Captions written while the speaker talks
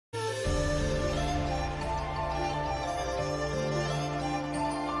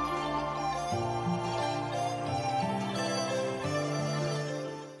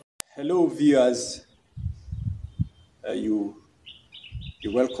viewers, you're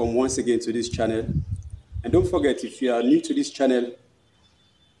welcome once again to this channel. And don't forget, if you are new to this channel,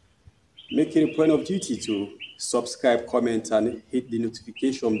 make it a point of duty to subscribe, comment, and hit the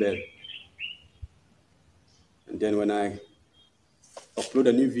notification bell. And then when I upload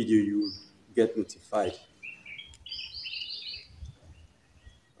a new video, you get notified.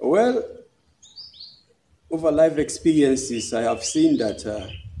 Well, over life experiences, I have seen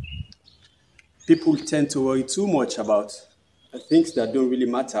that people tend to worry too much about things that don't really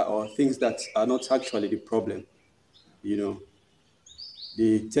matter or things that are not actually the problem. You know,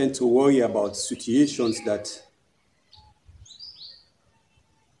 they tend to worry about situations that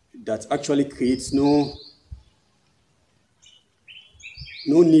actually creates no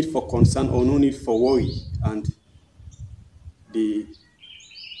need for concern or no need for worry, and they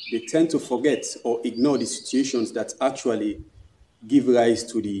tend to forget or ignore the situations that actually give rise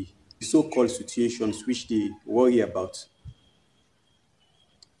to the so-called situations which they worry about.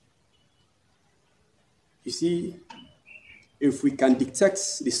 You see, if we can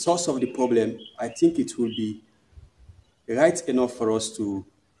detect the source of the problem, I think it will be right enough for us to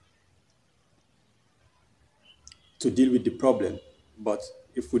deal with the problem. But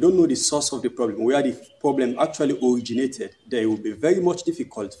if we don't know the source of the problem, where the problem actually originated, then it will be very much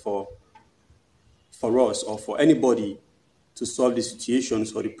difficult for us or for anybody to solve the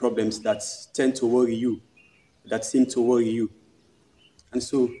situations or the problems that tend to worry you, that seem to worry you. And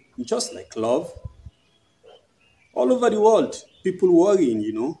so, just like love, all over the world, people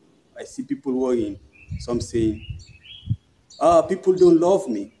worrying, I see people worrying. Some saying, people don't love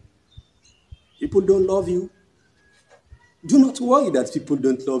me. People don't love you. Do not worry that people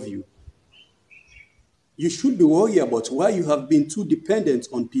don't love you. You should be worried about why you have been too dependent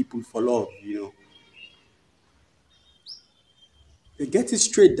on people for love, You get it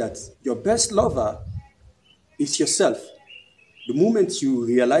straight that your best lover is yourself. The moment you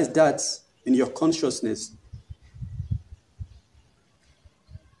realize that in your consciousness,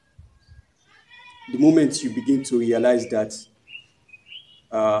 the moment you begin to realize that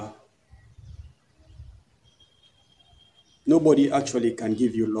nobody actually can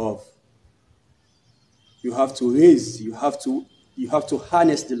give you love, you have to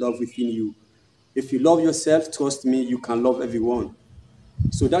harness the love within you. If you love yourself, trust me, you can love everyone.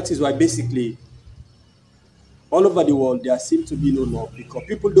 So that is why basically all over the world there seems to be no love, because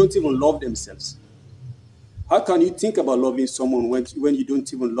people don't even love themselves. How can you think about loving someone when you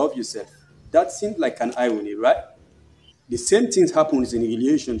don't even love yourself? That seems like an irony, right? The same thing happens in a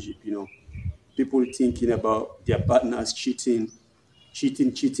relationship, People thinking about their partners cheating.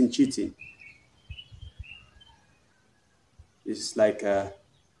 It's like a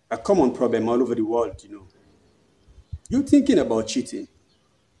common problem all over the world, You thinking about cheating.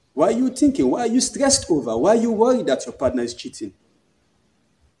 Why are you thinking? Why are you stressed over? Why are you worried that your partner is cheating?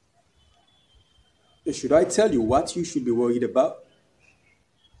 Should I tell you what you should be worried about?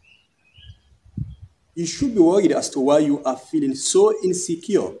 You should be worried as to why you are feeling so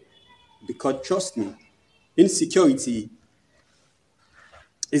insecure. Because trust me, insecurity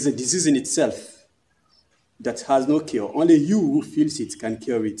is a disease in itself that has no cure. Only you who feels it can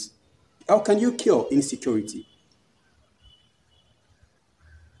cure it. How can you cure insecurity?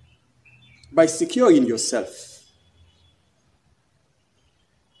 By securing yourself.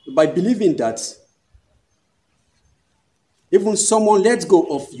 By believing that even someone lets go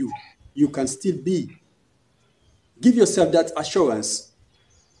of you, you can still be. Give yourself that assurance.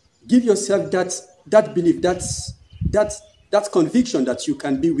 Give yourself that belief, that conviction that you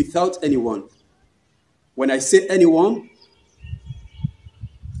can be without anyone. When I say anyone,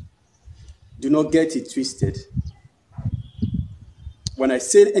 do not get it twisted. When I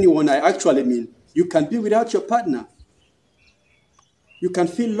say anyone, I actually mean you can be without your partner. You can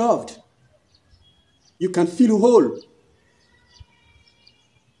feel loved. You can feel whole.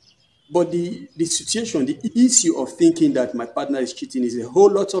 But the situation, the issue of thinking that my partner is cheating is a whole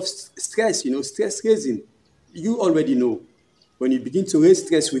lot of stress, stress raising. You already know. When you begin to raise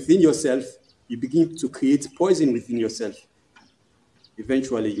stress within yourself, you begin to create poison within yourself.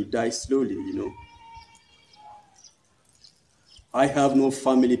 Eventually, you die slowly, I have no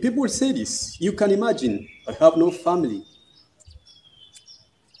family. People say this. You can imagine, I have no family.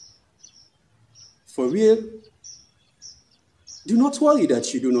 For real, do not worry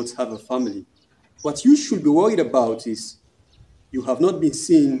that you do not have a family. What you should be worried about is you have not been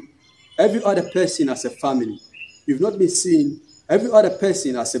seeing every other person as a family. You've not been seeing every other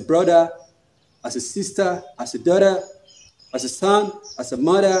person as a brother, as a sister, as a daughter, as a son, as a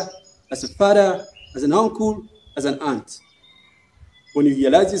mother, as a father, as an uncle, as an aunt. When you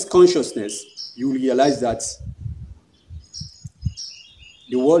realize this consciousness, you realize that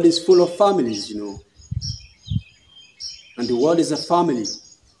the world is full of families, and the world is a family.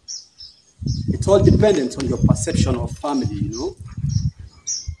 It's all dependent on your perception of family.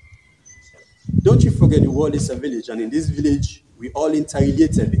 Don't you forget the world is a village, and in this village, we all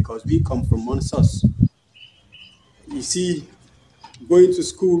interrelated because we come from one source. You see, going to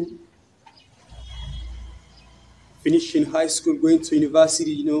school, finishing high school, going to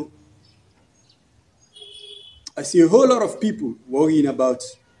university, I see a whole lot of people worrying about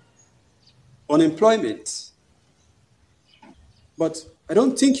unemployment. But I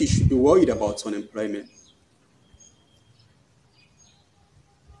don't think you should be worried about unemployment.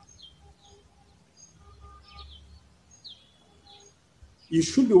 You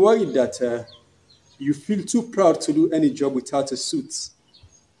should be worried that you feel too proud to do any job without a suit.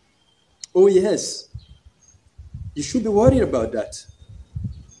 Oh, yes, you should be worried about that.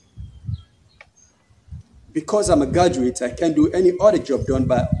 Because I'm a graduate, I can't do any other job done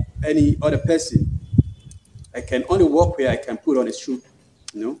by any other person. I can only work where I can put on a suit,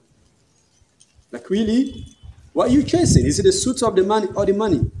 you know? Like, really? What are you chasing? Is it the suit of the money or the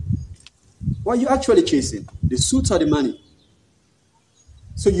money? What are you actually chasing? The suit or the money?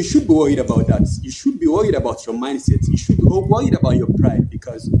 So you should be worried about that. You should be worried about your mindset. You should be worried about your pride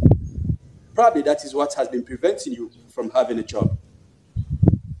because probably that is what has been preventing you from having a job.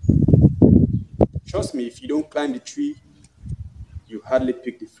 Trust me, if you don't climb the tree, you hardly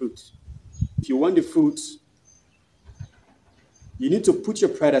pick the fruit. If you want the fruit, you need to put your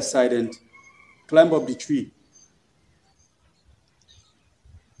pride aside and climb up the tree.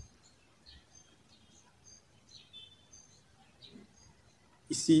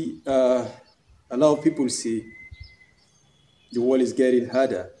 You see, a lot of people say the world is getting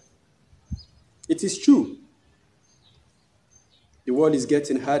harder. It is true. The world is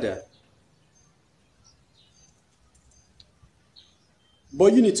getting harder.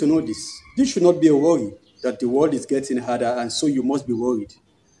 But you need to know this. This should not be a worry that the world is getting harder and so you must be worried.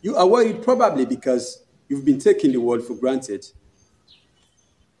 You are worried probably because you've been taking the world for granted.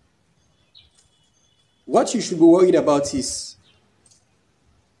 What you should be worried about is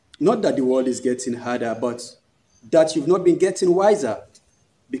not that the world is getting harder, but that you've not been getting wiser.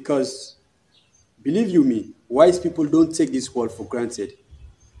 Because, believe you me, wise people don't take this world for granted.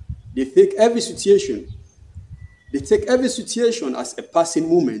 They take every situation as a passing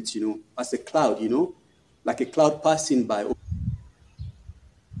moment, as a cloud, like a cloud passing by.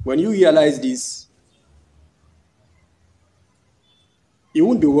 When you realize this, you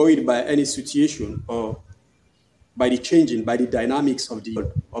won't be worried by any situation or by the dynamics of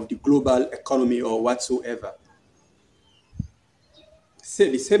the global economy or whatsoever.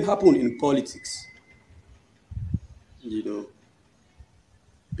 The same happened in politics.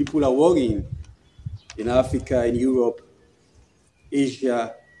 People are worrying in Africa, in Europe,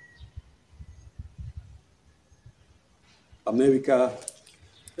 Asia, America,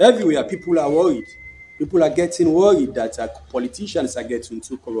 everywhere. People are worried. People are getting worried that politicians are getting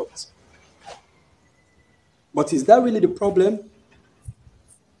too corrupt. But is that really the problem?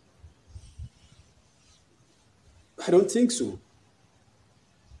 I don't think so.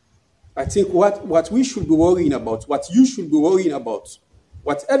 I think what we should be worrying about, what you should be worrying about,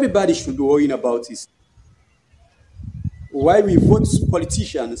 what everybody should be worrying about is why we vote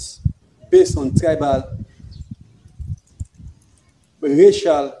politicians based on tribal,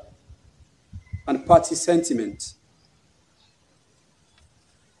 racial, and party sentiment.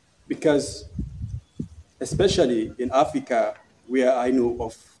 Because, especially in Africa, where I know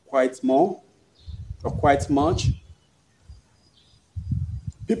of quite much,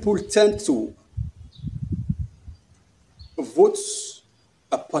 people tend to vote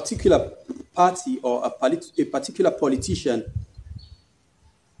a particular party or a particular politician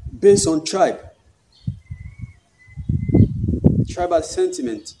based on tribal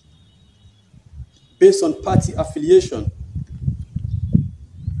sentiment, based on party affiliation.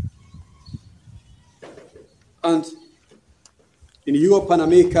 And in Europe and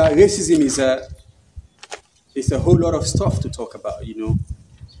America, racism is a whole lot of stuff to talk about,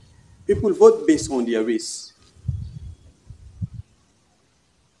 People vote based on their race.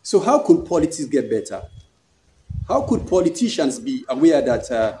 So how could politics get better? How could politicians be aware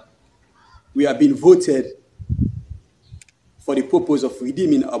that we are being voted for the purpose of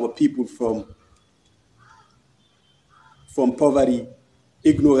redeeming our people from poverty,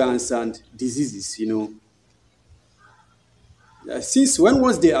 ignorance, and diseases, Since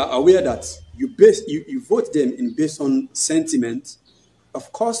once they are aware that you vote them based on sentiment,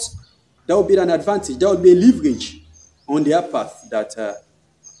 of course, that would be an advantage. That would be a leverage on their path that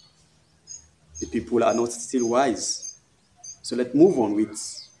the people are not still wise. So let's move on with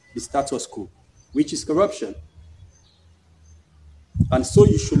the status quo, which is corruption. And so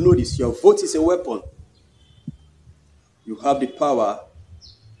you should know this. Your vote is a weapon. You have the power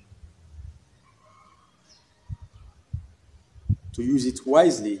to use it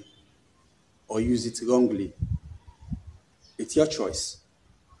wisely or use it wrongly. It's your choice.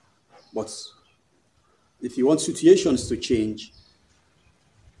 But if you want situations to change,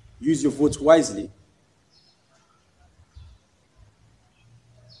 use your vote wisely.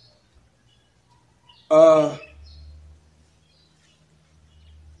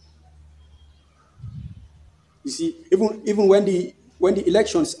 You see, even when the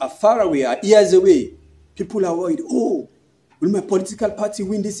elections are far away, are years away, people are worried. Oh, will my political party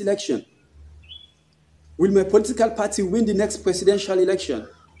win this election? Will my political party win the next presidential election?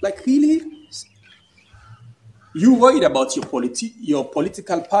 Like, really? You worried about your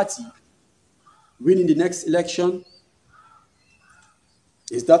political party winning the next election?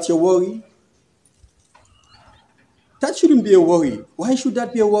 Is that your worry? That shouldn't be a worry. Why should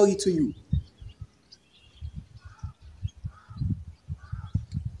that be a worry to you?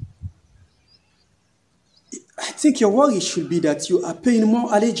 I think your worry should be that you are paying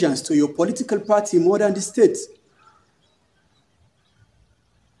more allegiance to your political party more than the state.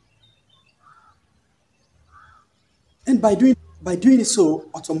 And by doing so,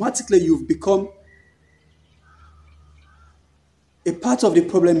 automatically you've become a part of the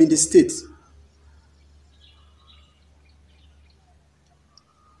problem in the state.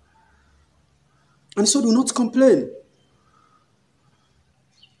 And so do not complain.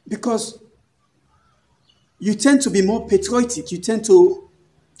 Because you tend to be more patriotic, you tend to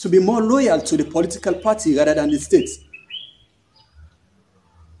be more loyal to the political party rather than the state.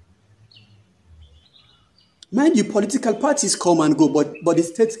 Mind you, political parties come and go, but the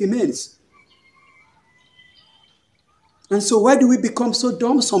state remains. And so why do we become so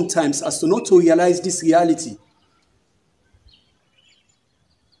dumb sometimes as to not to realize this reality?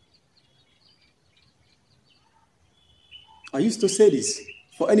 I used to say this,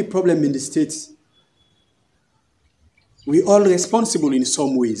 for any problem in the states, we all responsible in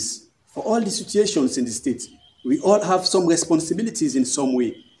some ways. For all the situations in the state, we all have some responsibilities in some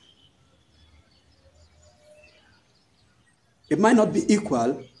way. It might not be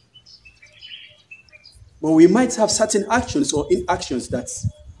equal, but we might have certain actions or inactions that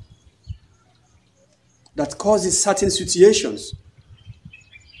causes certain situations.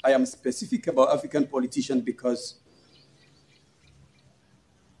 I am specific about African politicians because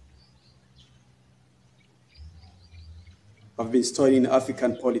I've been studying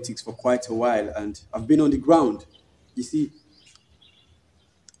African politics for quite a while and I've been on the ground. You see,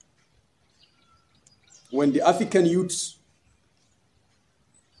 when the African youths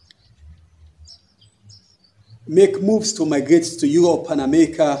make moves to migrate to Europe and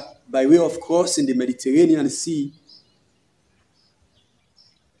America by way of crossing the Mediterranean Sea,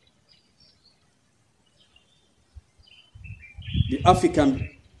 the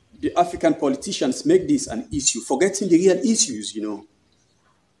African politicians make this an issue, forgetting the real issues, you know.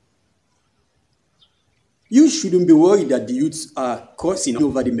 You shouldn't be worried that the youths are crossing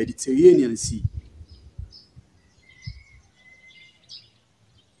over the Mediterranean Sea.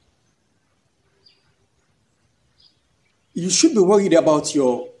 You should be worried about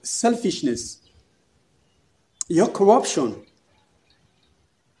your selfishness, your corruption,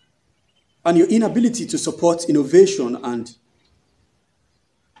 and your inability to support innovation and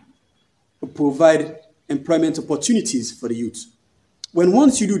provide employment opportunities for the youth. When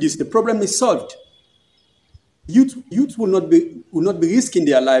once you do this, the problem is solved. Youth will not be risking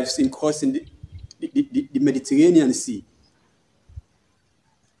their lives in crossing the Mediterranean Sea.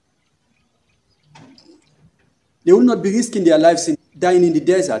 They will not be risking their lives in dying in the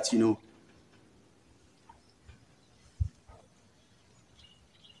desert, you know.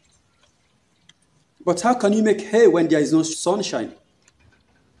 But how can you make hay when there is no sunshine?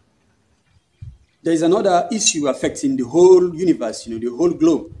 There is another issue affecting the whole universe, you know, the whole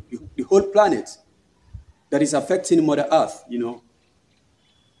globe, the whole planet, that is affecting Mother Earth, you know.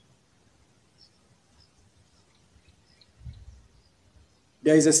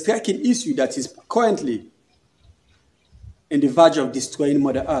 There is a striking issue that is currently in the verge of destroying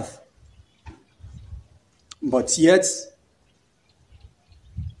Mother Earth. But yet,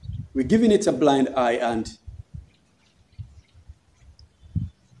 we're giving it a blind eye and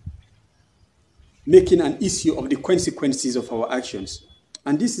making an issue of the consequences of our actions.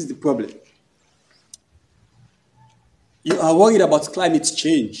 And this is the problem. You are worried about climate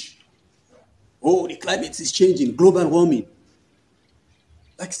change. Oh, the climate is changing, global warming.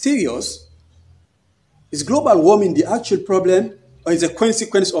 Like, serious? Is global warming the actual problem, or is a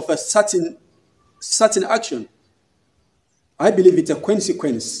consequence of a certain action? I believe it's a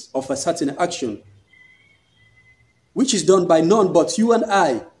consequence of a certain action, which is done by none but you and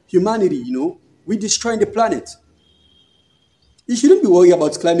I, humanity, we destroying the planet. You shouldn't be worried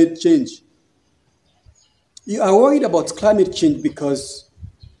about climate change. You are worried about climate change because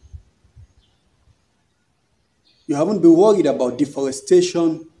you haven't been worried about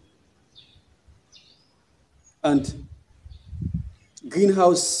deforestation and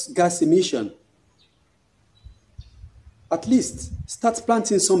greenhouse gas emission. At least start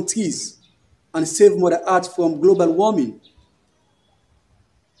planting some trees and save Mother Earth from global warming.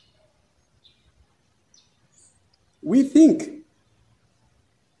 We think,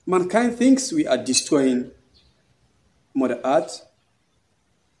 mankind thinks we are destroying Mother Earth,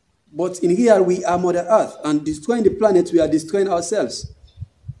 but in real we are Mother Earth, and destroying the planet we are destroying ourselves.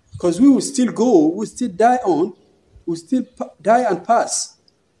 Because we will still go, we will still die on, we will still die and pass,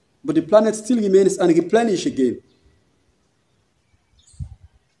 but the planet still remains unreplenished again.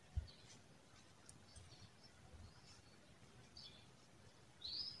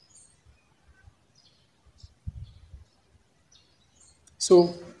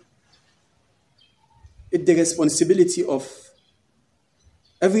 So it's the responsibility of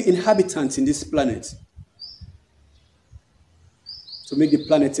every inhabitant in this planet to make the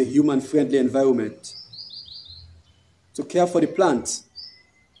planet a human-friendly environment, to care for the plants,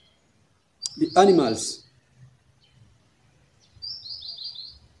 the animals,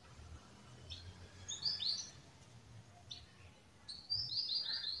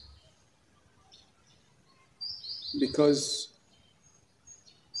 because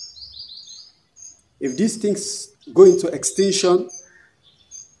if these things go into extinction,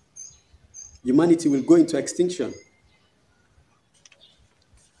 humanity will go into extinction.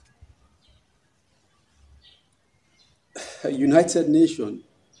 United Nations,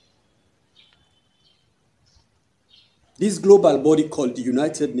 this global body called the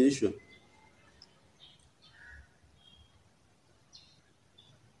United Nations,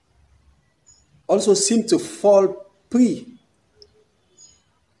 also seem to fall prey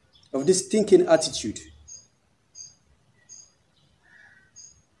of this thinking attitude.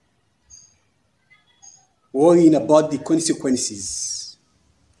 Worrying about the consequences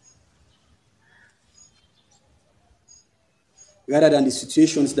rather than the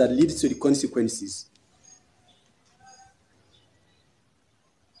situations that lead to the consequences.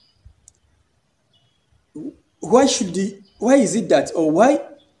 Why is it that, or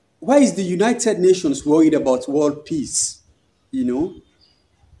why is the United Nations worried about world peace? The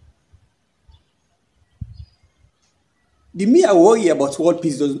mere worry about world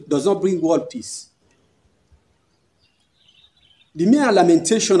peace does not bring world peace. The mere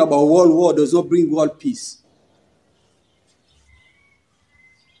lamentation about world war does not bring world peace.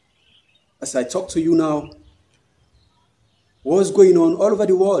 As I talk to you now, what's going on all over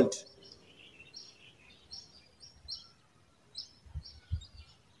the world?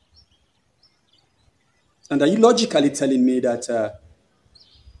 And are you logically telling me that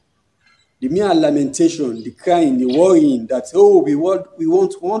the mere lamentation, the crying, the worrying that, oh, we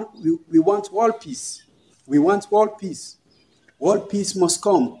want world peace. We want world peace. World peace must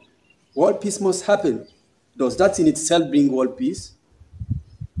come. World peace must happen. Does that in itself bring world peace?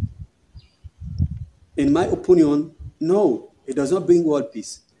 In my opinion, no, it does not bring world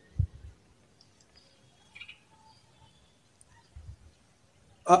peace.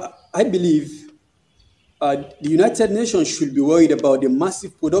 I believe the United Nations should be worried about the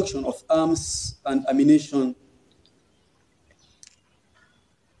massive production of arms and ammunition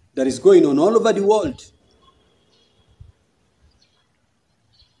that is going on all over the world.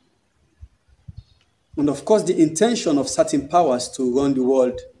 And of course, the intention of certain powers to run the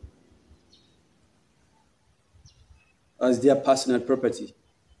world as their personal property.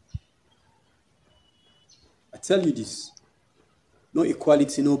 I tell you this, no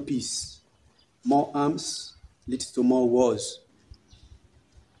equality, no peace. More arms leads to more wars.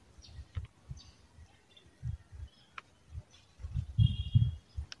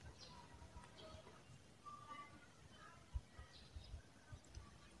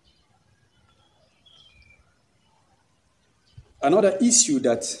 Another issue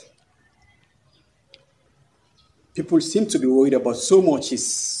that people seem to be worried about so much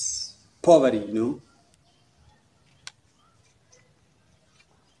is poverty.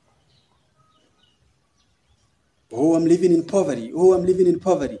 Oh, I'm living in poverty. Oh, I'm living in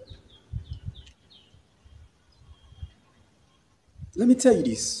poverty. Let me tell you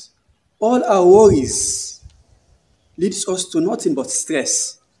this. All our worries leads us to nothing but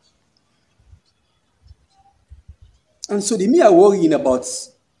stress. And so the mere worrying about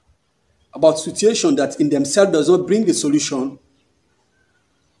situation that in themselves does not bring the solution,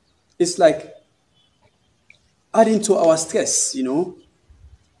 it's like adding to our stress, you know.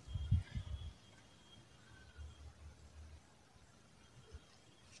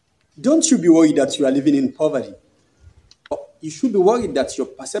 Don't you be worried that you are living in poverty. You should be worried that your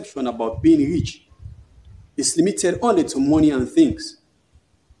perception about being rich is limited only to money and things.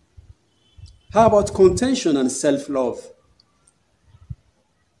 How about contention and self-love?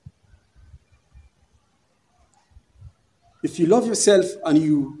 If you love yourself and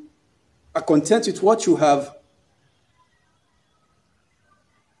you are content with what you have,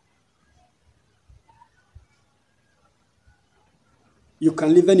 you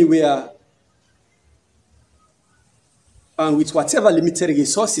can live anywhere and with whatever limited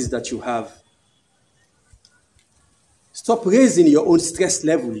resources that you have. Stop raising your own stress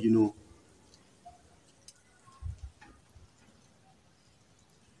level, you know.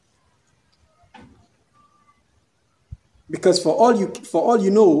 Because for all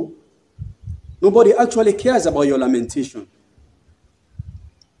you know, nobody actually cares about your lamentation.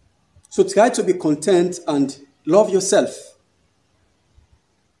 So try to be content and love yourself.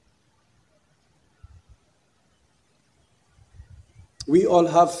 We all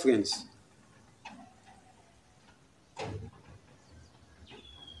have friends.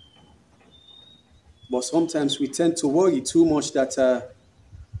 But sometimes we tend to worry too much that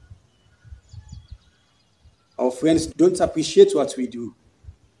our friends don't appreciate what we do.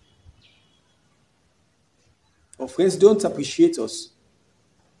 Our friends don't appreciate us.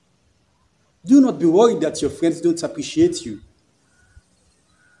 Do not be worried that your friends don't appreciate you.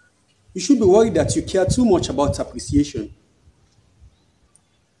 You should be worried that you care too much about appreciation.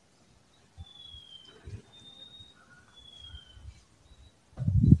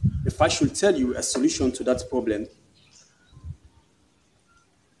 If I should tell you a solution to that problem,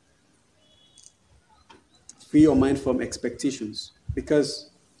 free your mind from expectations, because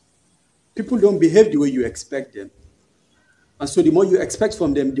people don't behave the way you expect them. And so the more you expect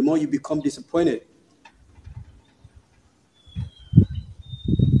from them, the more you become disappointed.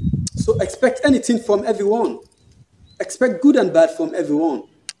 So expect anything from everyone. Expect good and bad from everyone.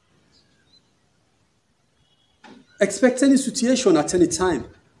 Expect any situation at any time.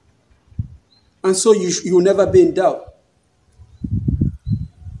 And so you will never be in doubt.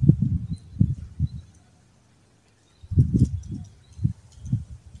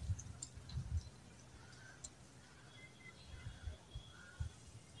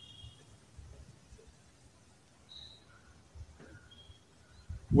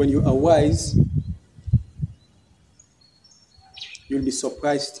 When you are wise, you'll be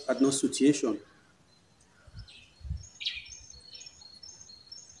surprised at no situation.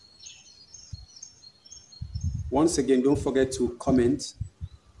 Once again, don't forget to comment,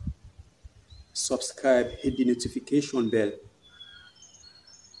 subscribe, hit the notification bell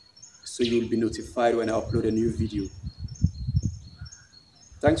so you'll be notified when I upload a new video.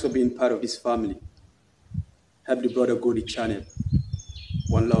 Thanks for being part of this family. Help the brother grow the channel.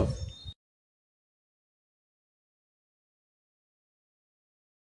 One love.